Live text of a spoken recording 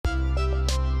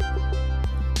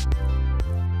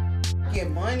get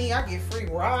money. I get free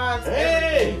rides.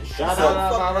 Hey, shout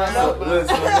out.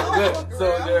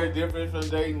 So is there a difference from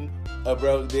dating a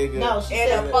broke nigga? No, she And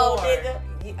said a poor poor. nigga.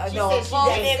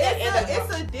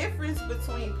 It's a difference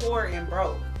between poor and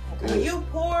broke. When you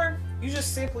poor, you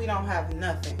just simply don't have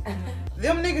nothing.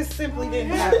 Them niggas simply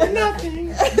didn't have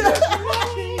nothing.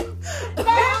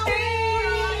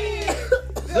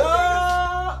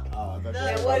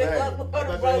 And what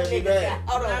a broke nigga got?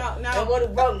 Hold on. And what a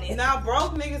broke nigga? Now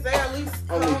broke niggas, they at least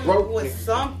come with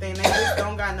something. They just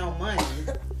don't got no money.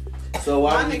 So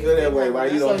why do you feel that way? Why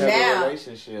you don't have now, a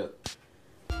relationship?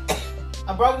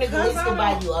 A broke nigga at least can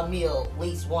buy you a meal at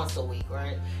least once a week,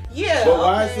 right? Yeah. But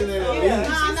why is it at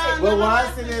least? But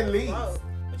why is it at least?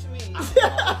 What you mean?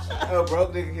 A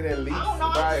broke nigga can at least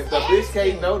buy. If the bitch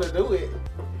can't know to do it,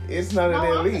 it's not an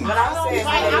at least. But I'm saying,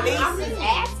 I'm just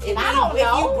asking. I don't if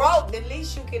know. you broke, the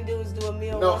least you can do is do a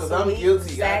meal No, once because a I'm week.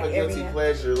 guilty. I have a Every guilty night.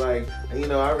 pleasure. Like, you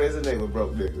know, I resonate with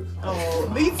broke niggas. Oh,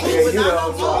 me too. Yeah, But you not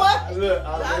know, no more. look,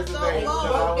 I That's resonate. no Because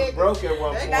more. I was broke at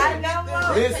one Not point. no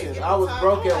more. Listen, I was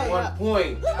broke at one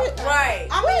point. Right.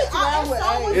 I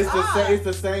mean, It's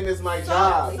the same as my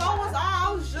job. So was I.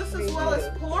 I was just as well as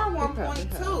poor at one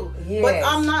point too. Yes. But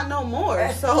I'm not no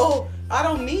more. So I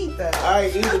don't need that. I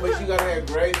ain't either, but you gotta have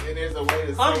grace, and there's a way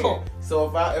to say Humble. it. So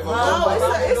if I'm No, humble,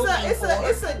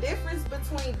 it's a difference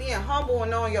between being humble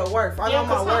and knowing your worth. I Yeah, know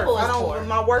my 'cause worth. humble is I don't. poor.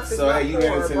 My worth is so not have you poor,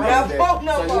 had it bro. that? No,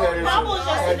 no, So you had it Humble is just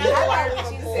have you- another word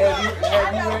that you said.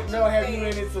 have you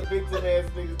ran into victim ass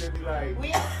niggas that be like,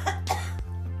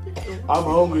 I'm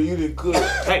hungry, you didn't cook.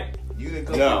 Hey, you didn't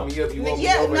come pick me up. You want me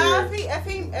over here?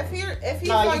 If he's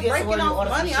No, like you get breaking somewhere you off order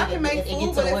some money, I shit can and make get food. to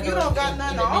But the if you window don't got and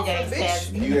nothing the to offer, nigga bitch,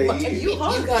 ass You ain't eat. you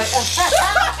hungry.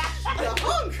 You're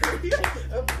hungry,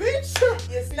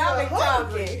 bitch. Your stomach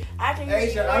talking. I can hear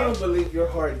you. Aisha, I don't believe your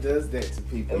heart does that to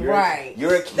people. Right.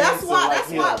 You're a cancer. That's why. like That's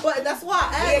him. why. But that's why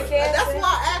I ask. Yeah, That's cancer.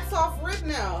 why I ask off rip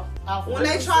now. When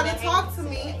they try to talk to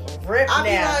me, Rip I be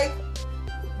now. like,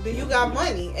 "Do you got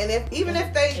money?" And even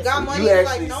if they got money, You it's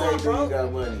actually like, "No, say, I'm do you broke."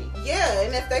 got money? Yeah,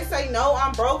 and if they say no,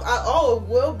 I'm broke.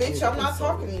 Well, bitch, I'm not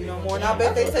talking to you no more. And I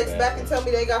bet they text back and tell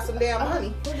me they got some damn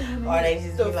money. Or they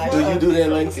just be like, Do you do that,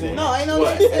 Langston? No, ain't no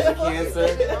What? bitch. As a cancer?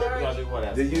 You gonna do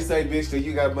what? Did you say, bitch, do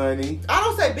you got money? I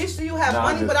don't say, bitch, do you have No, I'm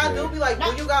money? just But I saying. do be like,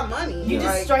 do you got money? You just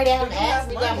Like, straight out do and you ask have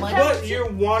me got money. But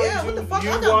you're wanting Yeah, what the to, fuck? you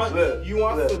I got want, money. you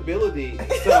want Look. stability.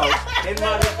 So, in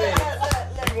my defense,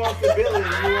 you want stability.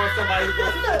 You want somebody who's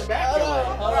going to stand back your way.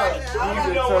 hold on.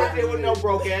 You don't want to deal with no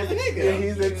broke ass Yeah, nigga.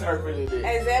 he's interpreting it.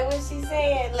 Is that what she's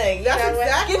saying? Look, you That's know what?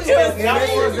 exactly Get your what Now,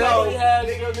 That's for exactly example, how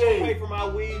nigga, she you gonna pay for my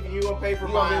weave, and you gonna pay for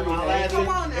You my gonna make me lashes, Come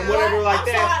on now. and whatever like I'm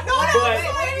that. sorry. No, But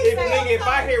wait, if say, nigga, if I'm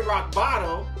I hit rock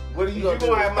bottom, What are you you gonna do?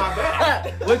 gonna have my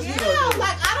back. What you Yeah, gonna do?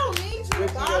 like, I don't need you to What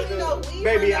you buy gonna me do? no weed.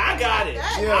 Baby, or I nothing got like it.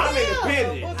 that. Yeah. I'm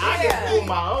independent. I can do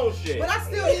my own shit. But I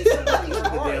still need some money. The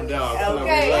damn dog.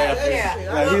 Okay, Yeah.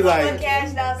 yeah. Like, he like,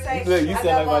 Cash don't say look, you I sound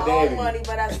got like my my own daddy. money,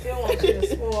 but I still want you to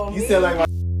spoil me. You sound like my